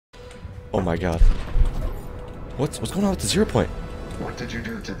Oh my god. What's going on with the 0 point? What did you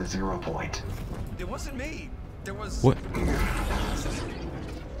do to the 0 point? It wasn't me. There was... What?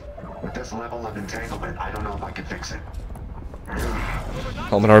 With this level of entanglement, I don't know if I can fix it.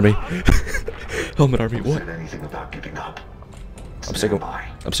 Helmet army. Helmet army. Who What? said anything about giving up? I'm Stand by.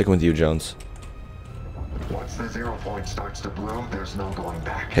 sticking with you, Jones. Once the 0 point starts to bloom, there's no going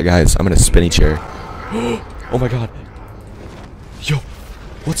back. Hey guys, I'm in a spinny chair. Oh my god. Yo,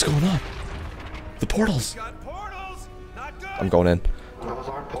 what's going on? The portals. Got portals. Not good. I'm going in. Those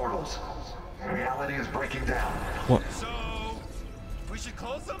aren't portals. Reality is breaking down. What? So, we should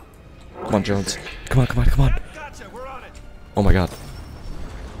close them? Come on, Jones. Come on. Gotcha. We're on it. Oh my god.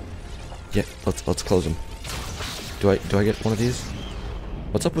 Yeah, let's close them. Do I get one of these?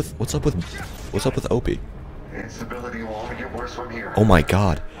 What's up with Opie? Instability will only get worse from here. Oh my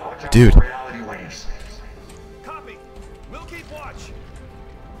god. Watch out Dude. for reality waves. Copy. We'll keep watch.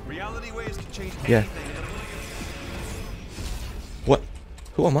 Reality waves can change Yeah. anything. What?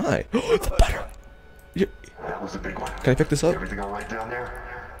 Who am I? The butter. That was a big one. Can I pick this up? Everything all right down there?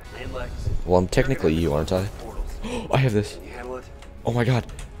 Well, I'm technically you, aren't I? I have this. Can you handle it? Oh my god.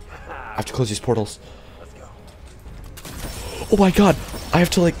 I have to close these portals. Let's go. Oh my god. I have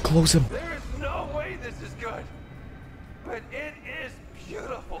to like close them. There is no way this is good. But it is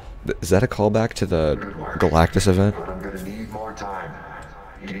beautiful. Is that a callback to the Good work. Galactus event? But I'm gonna need more time.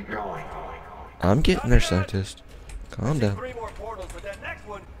 Keep going. I'm getting there, scientist. Calm down. 3 more portals, but that next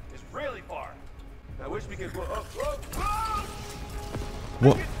one is really far. I wish we could...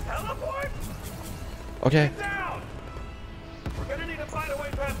 What? Teleport? Okay. Down! We're gonna need to find a way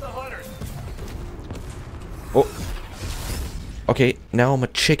past the hunters. Oh. Okay, now I'm a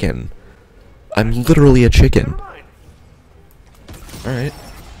chicken. I'm literally a chicken. Never mind. Alright.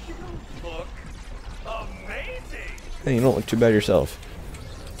 Look amazing. Hey, you don't look too bad yourself.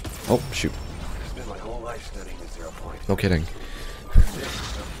 Oh, shoot. Spent my whole life studying the 0 point. No kidding. This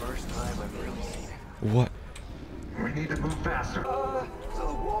is the first time I've really seen it. What? We need to move faster. So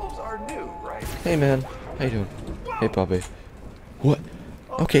the wolves are new, right? Hey, man. How you doing? Hey, puppy. What?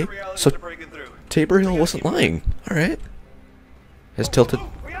 Okay, so Reality's breaking through. Tabor Hill wasn't lying. Alright. Has tilted.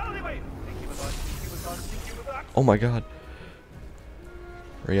 Oh, reality wave. Thank you, Madonna. Thank you, Madonna. Oh my god.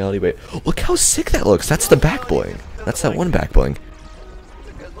 Reality wait. Look how sick that looks. That's the back bling. That's that one back bling. It's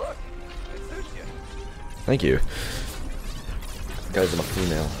a good look. It suits you. Thank you. Guys, I'm a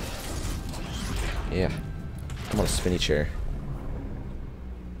female. Yeah. I'm on a spinny chair.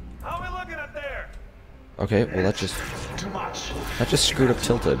 How are we looking up there? Okay, well that Too much. just screwed up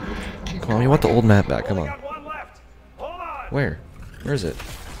tilted. Come on, you want the old map back, come Only on. got one left. Hold on. Where? Where is it?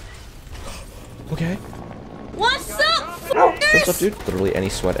 Okay. What's up, What's up, dude? Literally any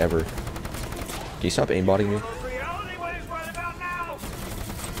sweat ever. Can you stop aimbotting me? Reality waves right about now.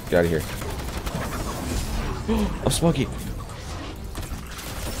 Get out of here. I'm Spunky.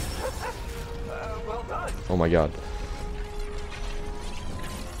 Well done. Oh my god.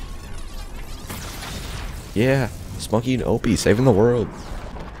 Yeah, Spunky and Opie saving the world.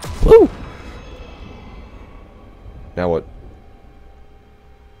 Woo! Now what?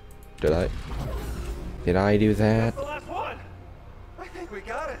 Did I do that? That's the last one. I think we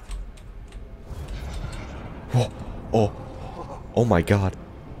got it. Whoa. Oh. Oh my god.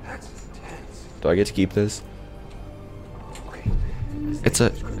 That's intense. Do I get to keep this? Okay. It's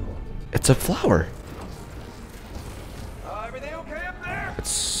a flower. Everything okay up there? It's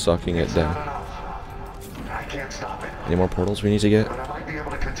sucking it down. I can't stop it. Any more portals we need to get? But I might be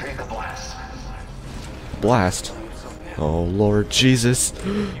able to contain the blast. Blast. Oh Lord Jesus.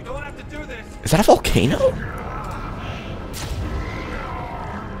 You don't have to do this. Is that a volcano?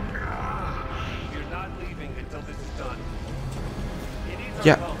 You're not leaving until this is done. He needs our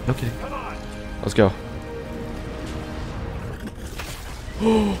Yeah, help. no kidding. Come on. Let's go.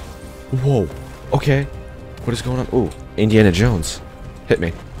 Whoa. Okay. What is going on? Ooh, Indiana Jones. Hit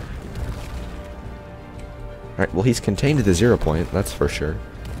me. Alright, well he's contained to the 0 point, that's for sure.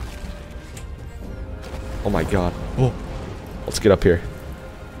 Oh my god. Whoa. Let's get up here.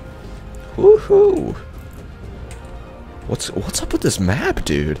 Woohoo! What's up with this map,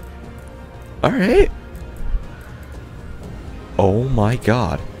 dude? Alright. Oh my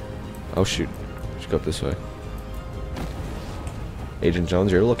god. Oh shoot. Should go up this way. Agent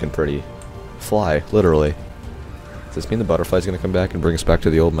Jones, you're looking pretty fly, literally. Does this mean the butterfly's gonna come back and bring us back to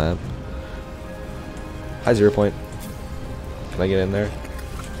the old map? Hi, 0 point. Can I get in there?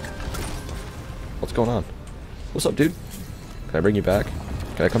 What's going on? What's up, dude? Can I bring you back?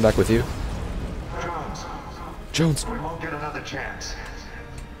 Can I come back with you? Jones! We won't get another chance.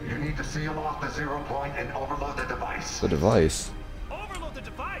 You need to seal off the 0 point and overload the device. The device. Overload the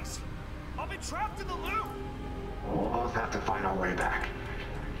device. trapped in the loop. We'll both have to find our way back.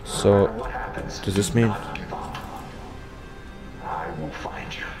 No So, matter what happens, does this do mean... not give up. I will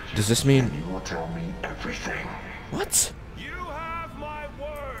find you. Does this mean... And you will tell me everything. What? You have my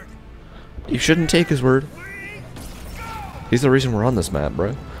word. You shouldn't take his word. We go. He's the reason we're on this map,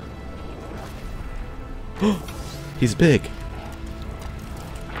 bro. He's big.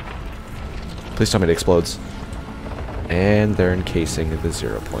 Please tell me it explodes. And they're encasing the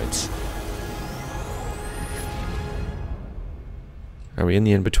 0 points. Are we in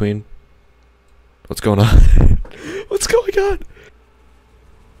the in-between? What's going on? What's going on?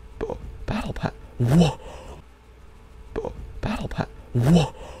 Battle pack. Whoa. Battle pack.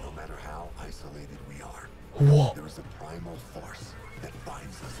 Whoa. No matter how isolated we are, Whoa. there is a primal force that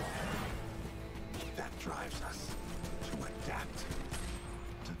binds us all. That drives us to adapt,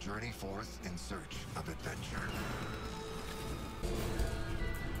 to journey forth in search of adventure.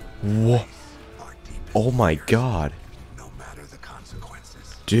 Whoa. Face our deepest Oh my fears, god. no matter the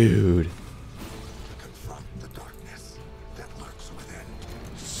consequences. Dude. To confront the darkness that lurks within.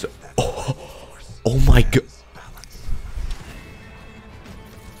 So, That oh, primal force oh my god. is balance.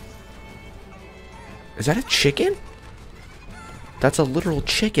 Is that a chicken? That's a literal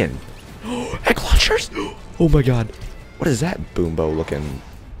chicken. Egg launchers! Oh my god. What is that boombo looking?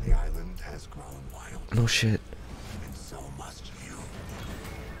 The island has grown wild, No shit. and so must you.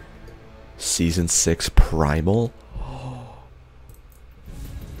 Season 6 Primal?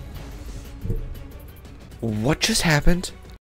 What just happened?